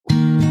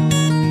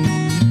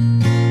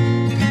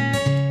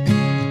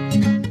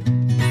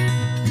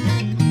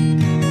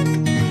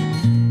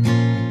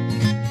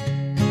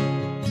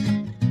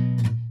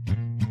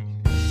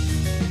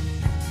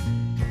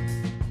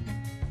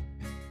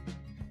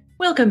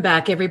Welcome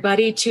back,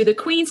 everybody, to the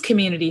Queen's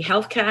Community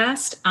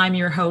Healthcast. I'm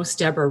your host,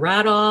 Deborah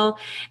Radall,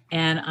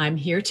 and I'm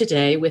here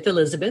today with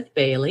Elizabeth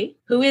Bailey,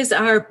 who is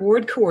our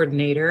board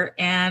coordinator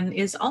and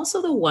is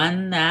also the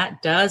one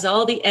that does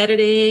all the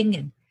editing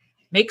and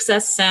makes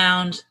us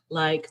sound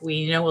like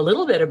we know a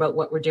little bit about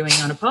what we're doing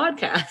on a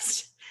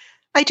podcast.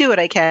 I do what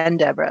I can,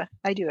 Deborah.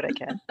 I do what I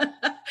can.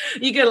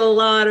 You get a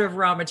lot of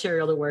raw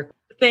material to work with.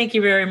 Thank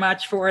you very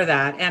much for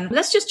that. And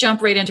let's just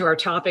jump right into our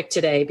topic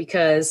today,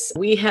 because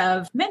we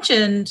have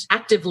mentioned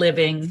active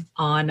living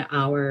on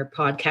our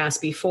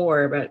podcast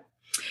before, but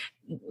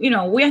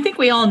I think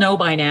we all know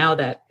by now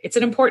that it's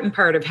an important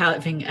part of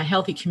having a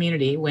healthy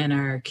community when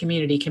our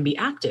community can be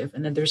active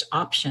and that there's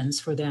options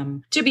for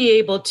them to be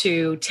able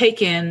to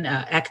take in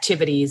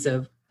activities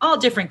of all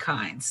different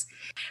kinds.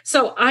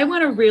 So I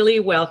want to really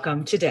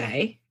welcome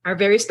today our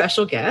very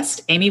special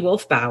guest, Amy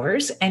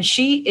Wolf-Bowers, and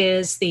she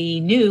is the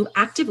new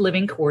Active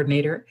Living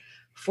Coordinator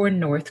for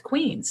North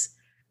Queens.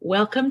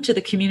 Welcome to the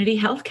Community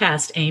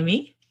Healthcast,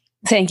 Amy.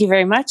 Thank you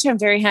very much. I'm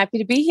very happy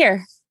to be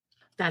here.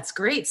 That's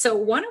great. So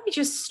why don't we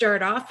just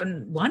start off,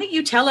 and why don't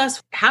you tell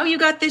us how you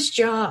got this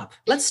job?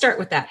 Let's start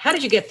with that. How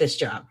did you get this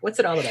job? What's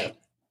it all about?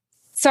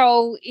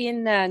 So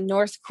in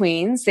North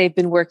Queens, they've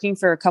been working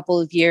for a couple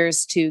of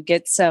years to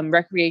get some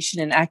recreation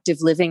and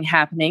active living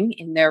happening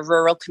in their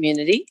rural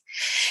community.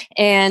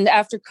 And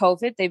after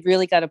COVID, they've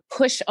really got to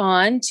push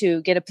on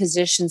to get a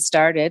position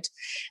started.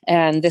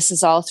 And this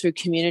is all through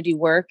community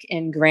work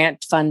and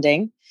grant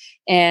funding.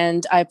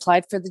 And I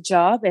applied for the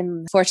job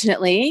and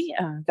fortunately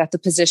got the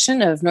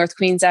position of North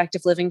Queens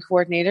Active Living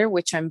Coordinator,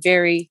 which I'm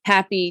very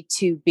happy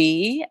to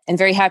be, and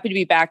very happy to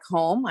be back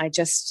home. I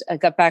just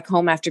got back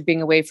home after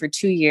being away for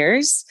 2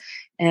 years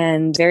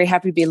and very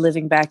happy to be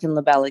living back in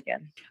LaBelle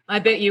again. I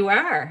bet you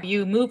are.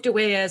 You moved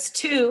away as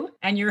 2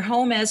 and you're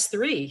home as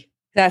 3.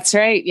 That's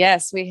right.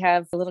 Yes, we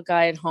have a little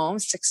guy at home,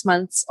 6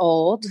 months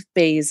old,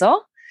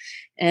 Basil.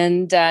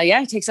 And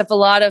he takes up a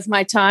lot of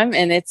my time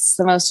and it's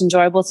the most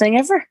enjoyable thing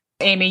ever.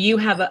 Amy, you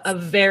have a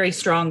very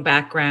strong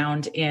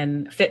background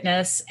in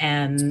fitness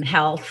and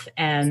health,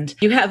 and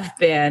you have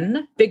been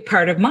a big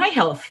part of my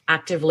health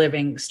active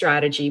living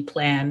strategy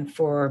plan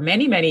for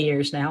many, many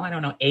years now. I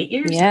don't know, 8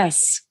 years?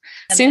 Yes.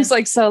 Seems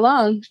like so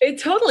long.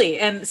 Totally.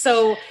 And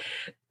so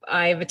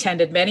I've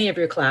attended many of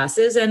your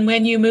classes. And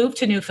when you moved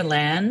to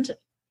Newfoundland,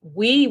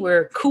 we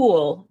were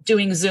cool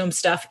doing Zoom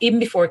stuff even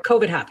before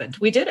COVID happened.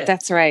 We did it.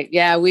 That's right.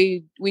 Yeah,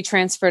 we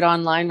transferred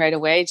online right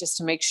away just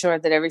to make sure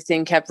that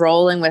everything kept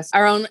rolling with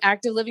our own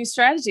active living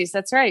strategies.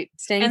 That's right.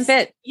 Staying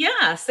fit.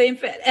 Yeah, staying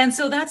fit. And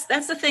so that's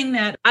the thing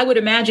that I would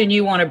imagine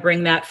you want to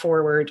bring that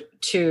forward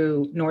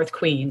to North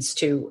Queens,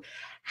 to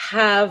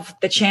have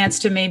the chance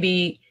to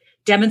maybe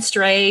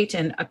demonstrate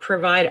and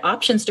provide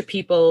options to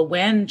people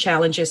when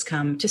challenges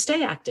come to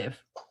stay active.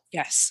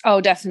 Yes.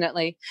 Oh,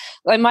 definitely.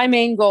 Like my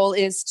main goal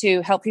is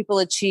to help people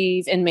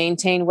achieve and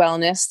maintain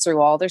wellness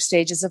through all their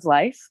stages of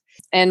life.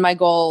 And my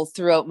goal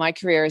throughout my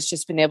career has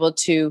just been able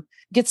to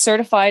get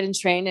certified and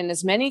trained in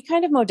as many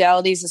kind of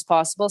modalities as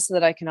possible so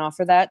that I can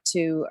offer that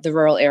to the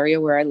rural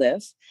area where I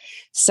live.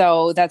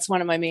 So that's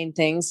one of my main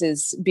things,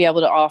 is be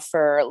able to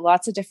offer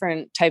lots of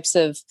different types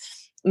of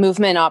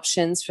movement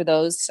options for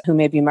those who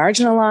may be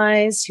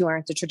marginalized, who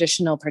aren't the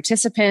traditional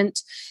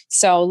participant.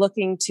 So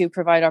looking to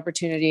provide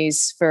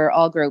opportunities for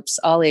all groups,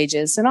 all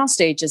ages, and all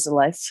stages of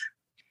life.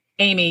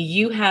 Amy,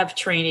 you have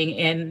training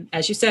in,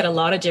 as you said, a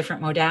lot of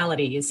different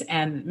modalities.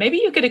 And maybe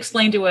you could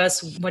explain to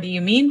us, what do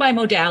you mean by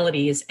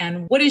modalities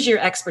and what is your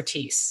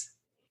expertise?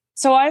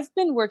 So I've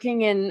been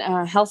working in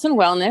health and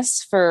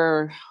wellness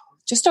for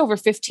just over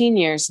 15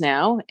 years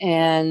now.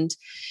 And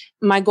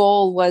my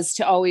goal was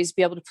to always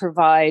be able to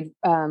provide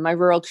my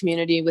rural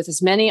community with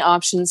as many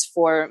options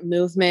for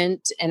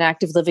movement and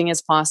active living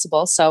as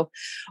possible. So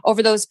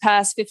over those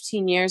past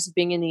 15 years of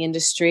being in the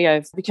industry,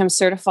 I've become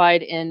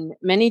certified in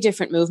many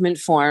different movement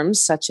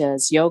forms, such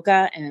as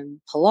yoga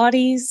and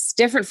Pilates,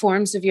 different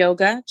forms of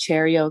yoga,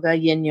 chair yoga,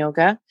 yin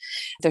yoga.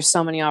 There's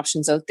so many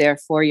options out there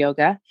for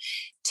yoga.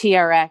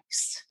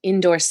 TRX,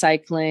 indoor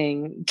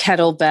cycling,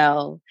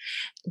 kettlebell,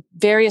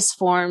 various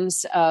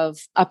forms of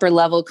upper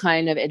level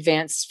kind of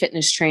advanced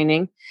fitness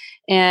training,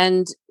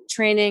 and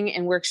training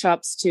and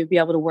workshops to be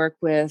able to work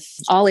with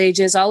all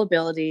ages, all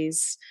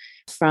abilities,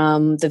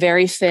 from the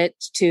very fit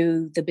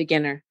to the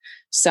beginner.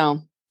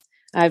 So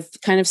I've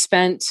kind of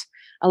spent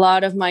a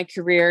lot of my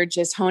career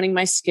just honing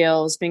my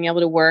skills, being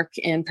able to work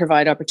and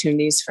provide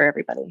opportunities for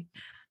everybody.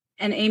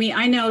 And Amy,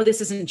 I know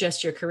this isn't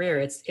just your career.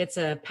 It's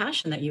a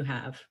passion that you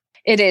have.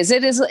 It is.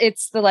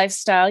 It's the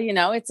lifestyle,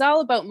 it's all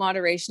about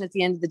moderation at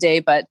the end of the day,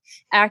 but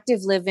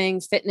active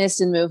living,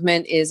 fitness and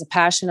movement is a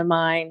passion of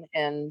mine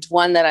and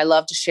one that I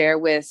love to share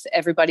with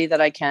everybody that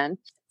I can.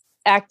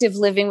 Active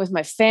living with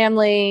my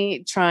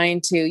family,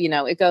 trying to,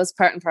 it goes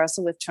part and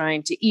parcel with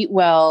trying to eat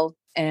well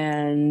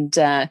and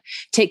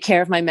take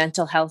care of my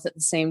mental health at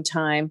the same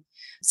time.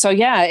 So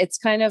yeah, it's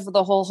kind of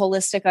the whole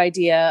holistic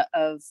idea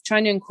of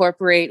trying to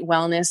incorporate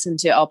wellness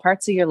into all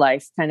parts of your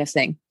life kind of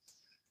thing.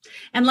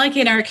 And like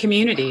in our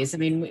communities, I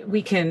mean,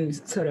 we can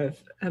sort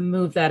of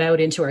move that out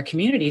into our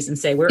communities and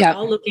say, we're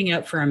all looking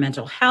out for our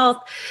mental health.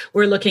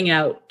 We're looking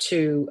out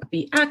to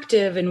be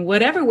active in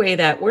whatever way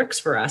that works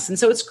for us. And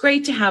so it's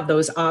great to have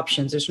those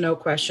options. There's no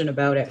question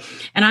about it.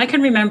 And I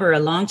can remember a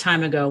long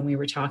time ago when we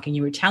were talking,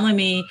 you were telling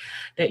me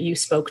that you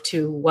spoke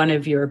to one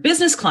of your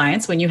business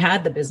clients when you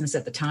had the business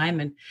at the time.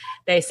 And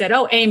they said,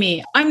 oh,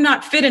 Amy, I'm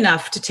not fit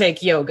enough to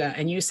take yoga.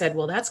 And you said,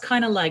 well, that's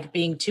kind of like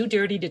being too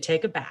dirty to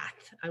take a bath.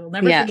 I will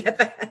never forget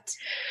that.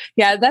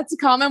 Yeah, that's a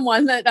common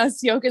one that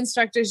us yoga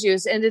instructors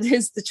use. And it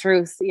is the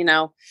truth. You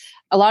know,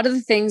 a lot of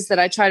the things that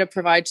I try to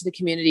provide to the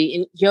community,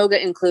 in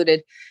yoga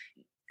included,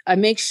 I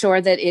make sure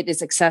that it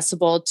is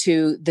accessible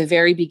to the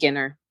very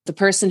beginner, the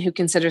person who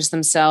considers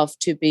themselves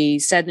to be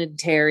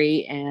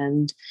sedentary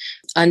and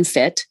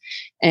unfit,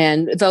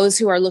 and those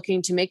who are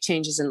looking to make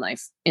changes in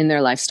life, in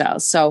their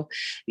lifestyles. So,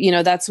 you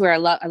know, that's where I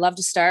love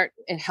to start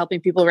in helping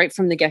people right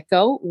from the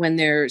get-go when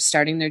they're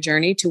starting their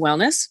journey to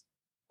wellness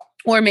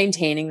or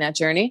maintaining that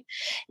journey,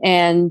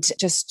 and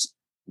just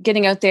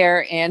getting out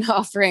there and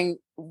offering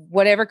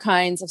whatever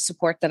kinds of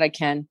support that I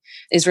can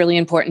is really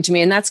important to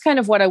me. And that's kind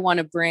of what I want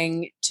to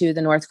bring to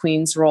the North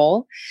Queens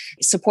role,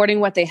 supporting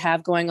what they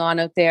have going on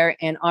out there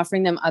and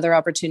offering them other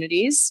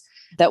opportunities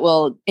that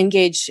will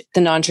engage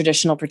the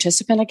non-traditional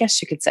participant, I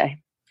guess you could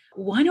say.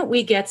 Why don't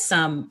we get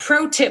some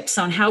pro tips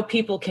on how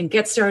people can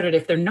get started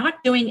if they're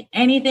not doing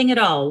anything at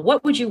all?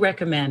 What would you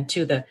recommend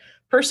to the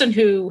person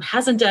who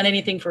hasn't done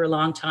anything for a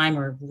long time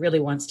or really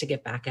wants to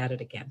get back at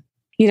it again?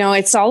 You know,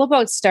 it's all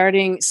about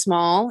starting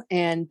small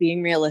and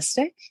being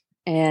realistic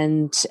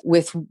and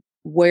with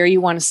where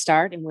you want to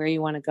start and where you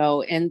want to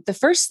go. And the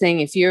first thing,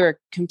 if you're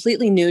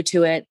completely new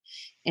to it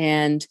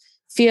and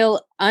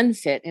feel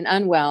unfit and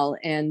unwell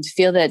and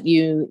feel that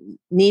you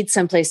need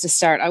someplace to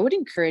start, I would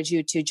encourage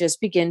you to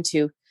just begin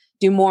to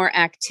do more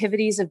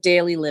activities of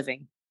daily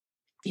living.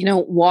 You know,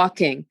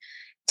 walking,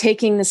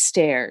 taking the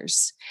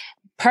stairs,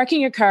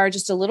 parking your car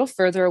just a little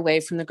further away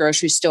from the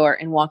grocery store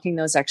and walking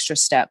those extra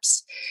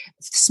steps.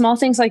 Small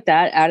things like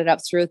that added up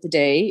throughout the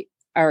day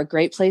are a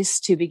great place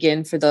to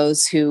begin for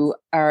those who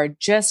are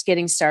just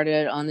getting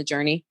started on the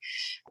journey.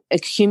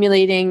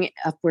 Accumulating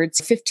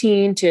upwards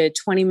 15 to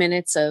 20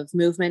 minutes of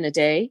movement a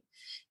day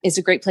is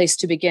a great place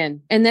to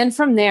begin. And then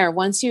from there,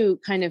 once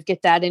you kind of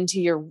get that into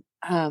your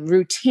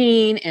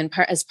routine and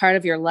as part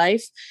of your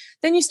life,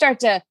 then you start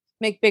to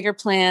make bigger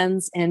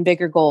plans and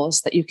bigger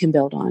goals that you can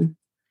build on.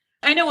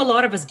 I know a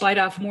lot of us bite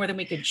off more than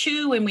we could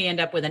chew and we end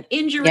up with an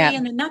injury,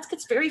 and then that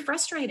gets very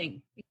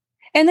frustrating.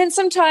 And then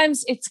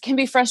sometimes it can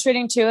be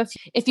frustrating too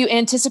if you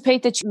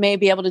anticipate that you may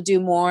be able to do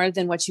more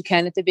than what you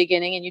can at the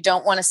beginning, and you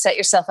don't want to set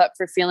yourself up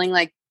for feeling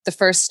like the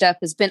first step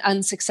has been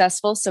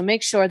unsuccessful. So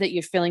make sure that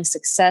you're feeling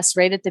success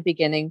right at the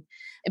beginning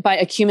by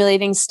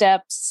accumulating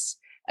steps,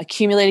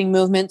 accumulating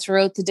movement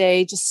throughout the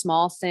day, just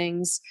small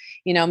things,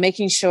 you know,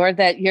 making sure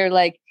that you're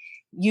like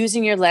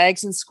using your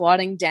legs and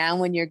squatting down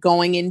when you're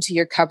going into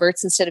your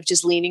cupboards instead of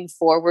just leaning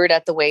forward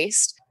at the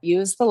waist.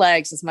 Use the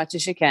legs as much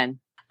as you can.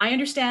 I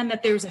understand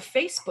that there's a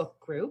Facebook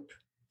group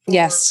for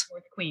Yes.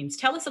 North Queens.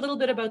 Tell us a little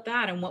bit about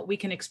that and what we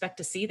can expect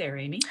to see there,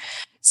 Amy.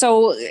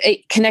 So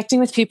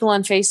connecting with people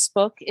on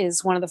Facebook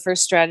is one of the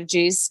first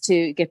strategies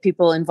to get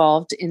people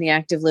involved in the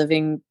active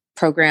living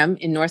program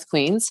in North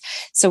Queens.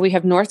 So we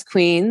have North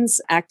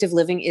Queens Active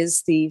Living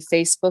is the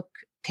Facebook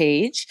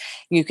page.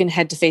 You can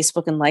head to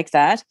Facebook and like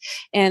that.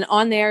 And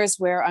on there is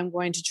where I'm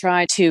going to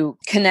try to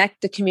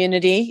connect the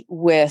community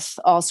with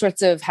all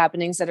sorts of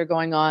happenings that are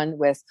going on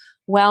with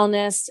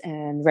wellness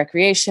and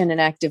recreation and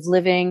active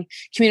living,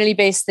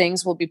 community-based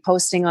things we'll be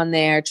posting on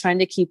there, trying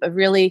to keep a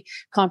really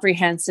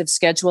comprehensive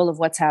schedule of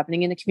what's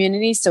happening in the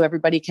community so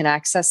everybody can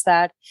access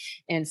that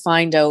and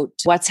find out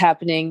what's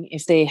happening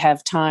if they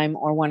have time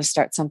or want to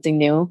start something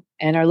new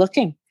and are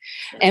looking.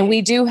 And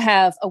we do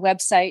have a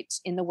website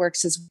in the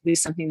works as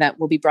something that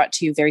will be brought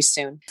to you very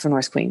soon for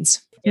North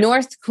Queens. Yeah.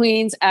 North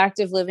Queens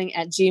Active Living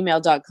at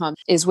gmail.com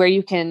is where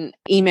you can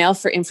email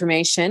for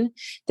information.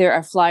 There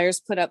are flyers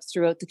put up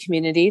throughout the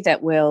community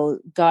that will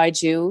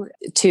guide you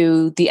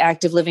to the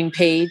Active Living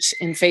page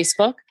in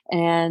Facebook.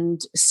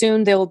 And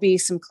soon there will be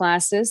some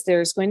classes.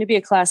 There's going to be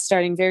a class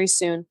starting very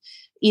soon.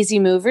 Easy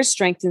Movers,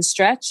 Strength and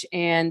Stretch,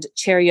 and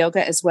Chair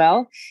Yoga as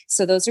well.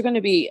 So those are going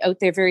to be out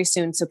there very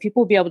soon. So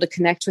people will be able to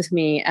connect with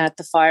me at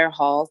the Fire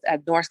Hall,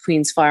 at North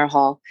Queens Fire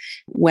Hall,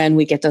 when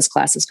we get those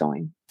classes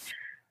going.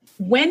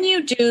 When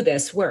you do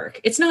this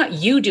work, it's not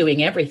you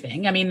doing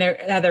everything. I mean, are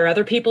there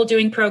other people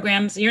doing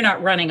programs? You're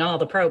not running all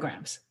the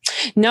programs.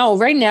 No,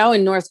 right now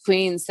in North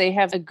Queens, they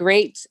have a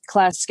great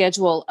class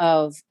schedule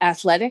of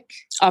athletic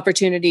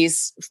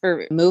opportunities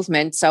for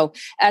movement. So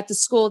at the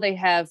school, they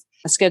have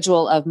a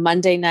schedule of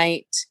Monday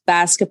night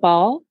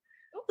basketball.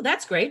 Oh,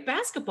 that's great.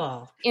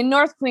 Basketball. In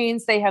North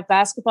Queens, they have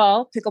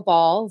basketball,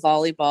 pickleball,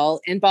 volleyball,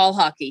 and ball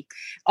hockey.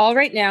 All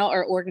right now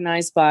are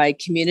organized by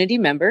community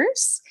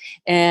members,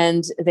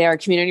 and they are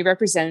community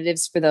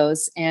representatives for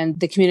those. And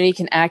the community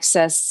can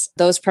access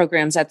those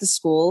programs at the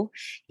school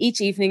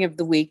each evening of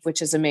the week,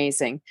 which is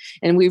amazing.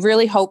 And we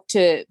really hope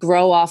to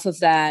grow off of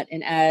that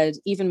and add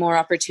even more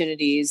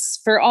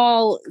opportunities for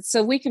all,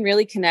 so we can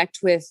really connect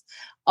with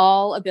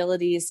all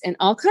abilities and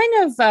all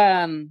kind of,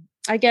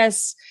 I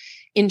guess,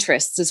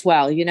 interests as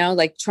well,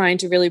 like trying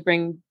to really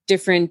bring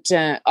different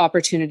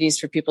opportunities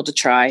for people to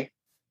try.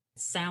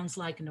 Sounds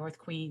like North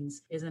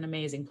Queens is an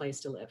amazing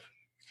place to live.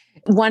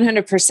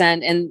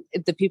 100%. And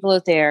the people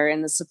out there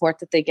and the support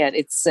that they get,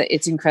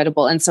 it's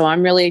incredible. And so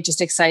I'm really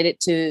just excited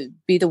to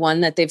be the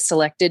one that they've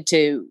selected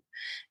to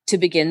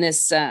begin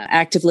this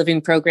active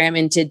living program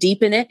and to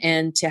deepen it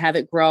and to have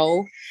it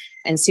grow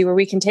and see where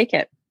we can take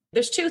it.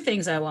 There's two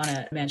things I want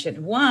to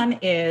mention. One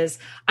is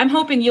I'm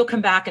hoping you'll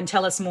come back and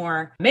tell us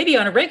more, maybe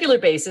on a regular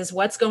basis,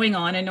 what's going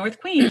on in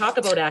North Queen. Talk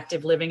about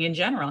active living in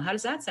general. How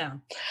does that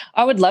sound?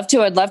 I would love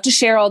to. I'd love to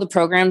share all the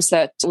programs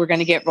that we're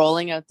going to get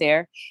rolling out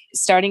there.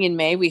 Starting in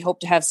May, we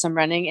hope to have some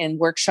running and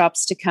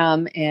workshops to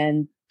come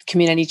and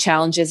community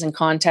challenges and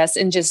contests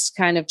and just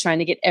kind of trying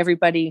to get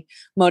everybody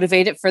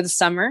motivated for the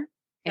summer.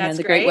 And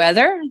the great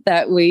weather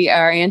that we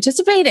are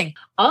anticipating.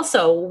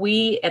 Also,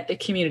 we at the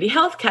Community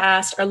Health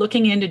Cast are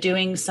looking into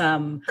doing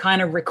some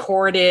kind of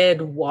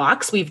recorded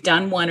walks. We've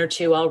done one or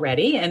two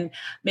already, and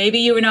maybe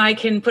you and I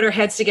can put our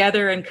heads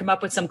together and come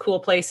up with some cool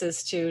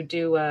places to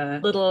do a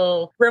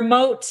little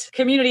remote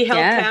Community Health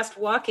Cast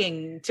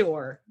walking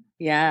tour.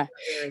 Yeah,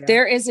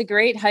 there is a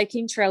great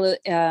hiking trail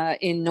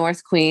in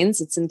North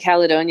Queens. It's in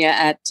Caledonia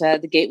at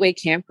the Gateway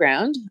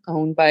Campground,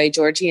 owned by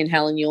Georgie and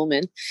Helen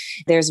Uhlman.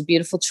 There's a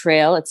beautiful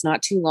trail. It's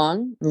not too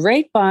long,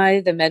 right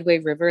by the Medway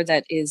River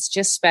that is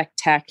just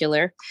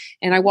spectacular.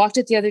 And I walked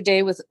it the other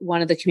day with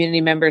one of the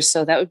community members,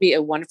 so that would be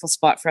a wonderful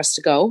spot for us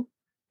to go.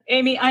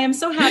 Amy, I am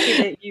so happy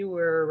that you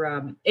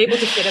were able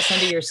to fit us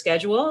into your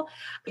schedule.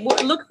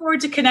 We'll look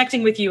forward to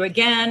connecting with you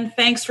again.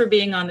 Thanks for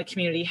being on the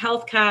Community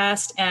Health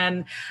Cast.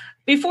 And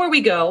before we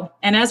go,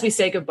 and as we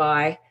say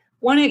goodbye,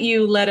 why don't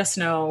you let us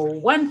know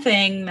one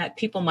thing that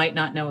people might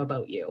not know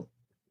about you?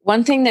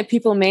 One thing that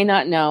people may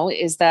not know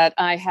is that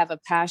I have a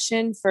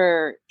passion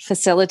for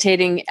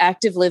facilitating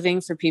active living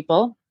for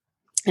people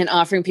and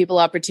offering people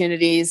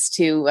opportunities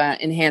to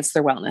enhance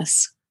their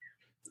wellness.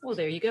 Well,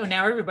 there you go.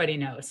 Now everybody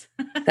knows.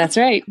 That's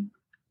right.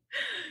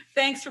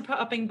 Thanks for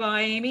popping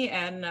by, Amy,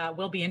 and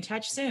we'll be in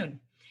touch soon.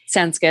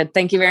 Sounds good.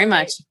 Thank you very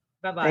much.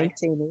 Bye-bye.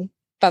 Thanks, Amy.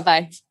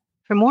 Bye-bye.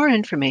 For more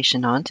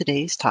information on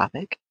today's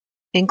topic,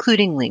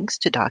 including links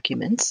to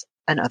documents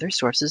and other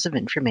sources of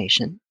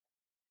information,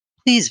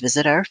 please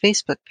visit our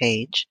Facebook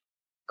page,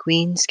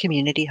 Queens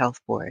Community Health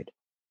Board,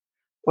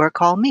 or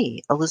call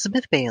me,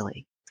 Elizabeth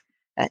Bailey,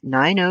 at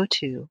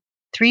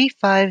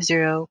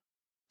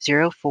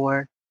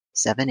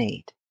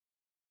 902-350-0478.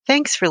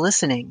 Thanks for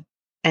listening,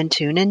 and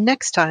tune in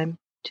next time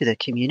to the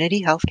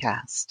Community Health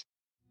Cast.